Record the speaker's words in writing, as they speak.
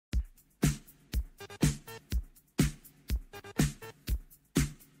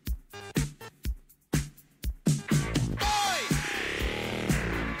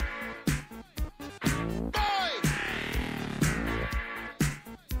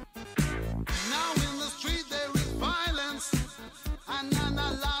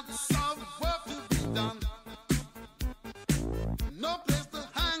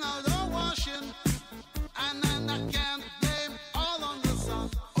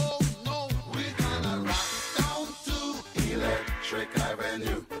Electric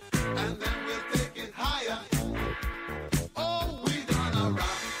Avenue, and then we'll take it higher. Oh, we're gonna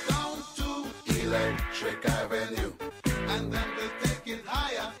rock down to Electric Avenue, and then we'll take it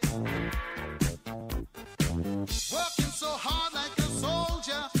higher. Working so hard like a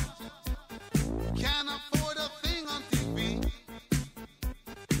soldier, can't afford a thing on TV.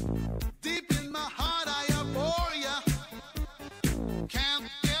 Deep in my heart I abhor ya, can't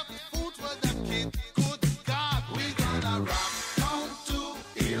get food for the kid. Good God, we gonna rock down to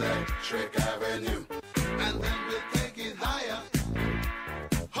Electric Avenue, and then we'll take it higher.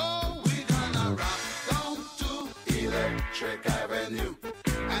 Oh, we gonna rock down to Electric Avenue,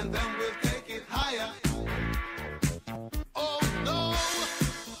 and then we'll take it higher. Oh no,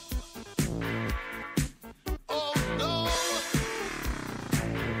 oh no,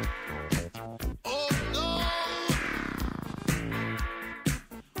 oh no,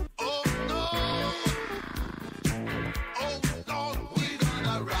 oh no, oh no, we're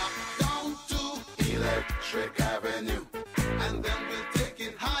gonna rock down to Electric Avenue, and then we'll take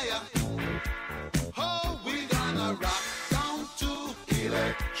it higher. Oh, we're gonna rock down to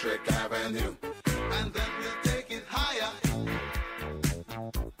Electric Avenue, and then we'll take it higher.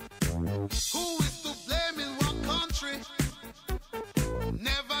 Who is to blame in what country?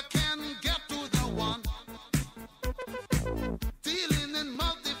 Never can get to the one. Dealing in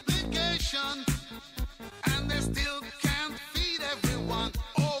multiplication, and they still can't feed everyone.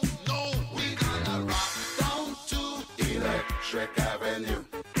 Oh no, we're gonna rock down to Electric Avenue,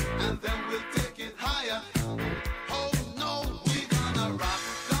 and then we'll take it higher. Oh no, we're gonna rock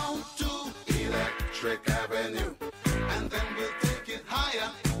down to Electric Avenue, and then we'll take it higher.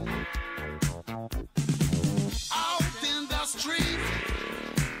 Out in the street,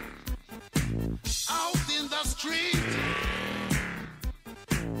 out in the street,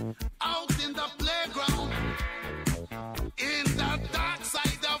 out in the playground, in the dark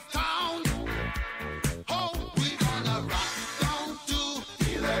side of town. Oh, we're gonna rock down to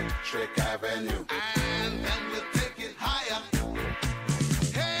Electric Avenue, and then we'll take it higher.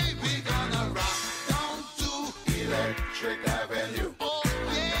 Hey, we're gonna rock down to Electric Avenue. Oh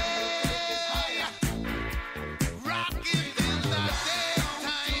yeah, rock it in the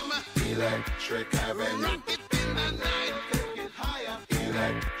daytime, Electric Avenue. Rock it in the night, take it higher,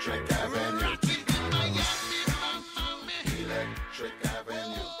 Electric Avenue. Rock it in Miami, Electric Avenue.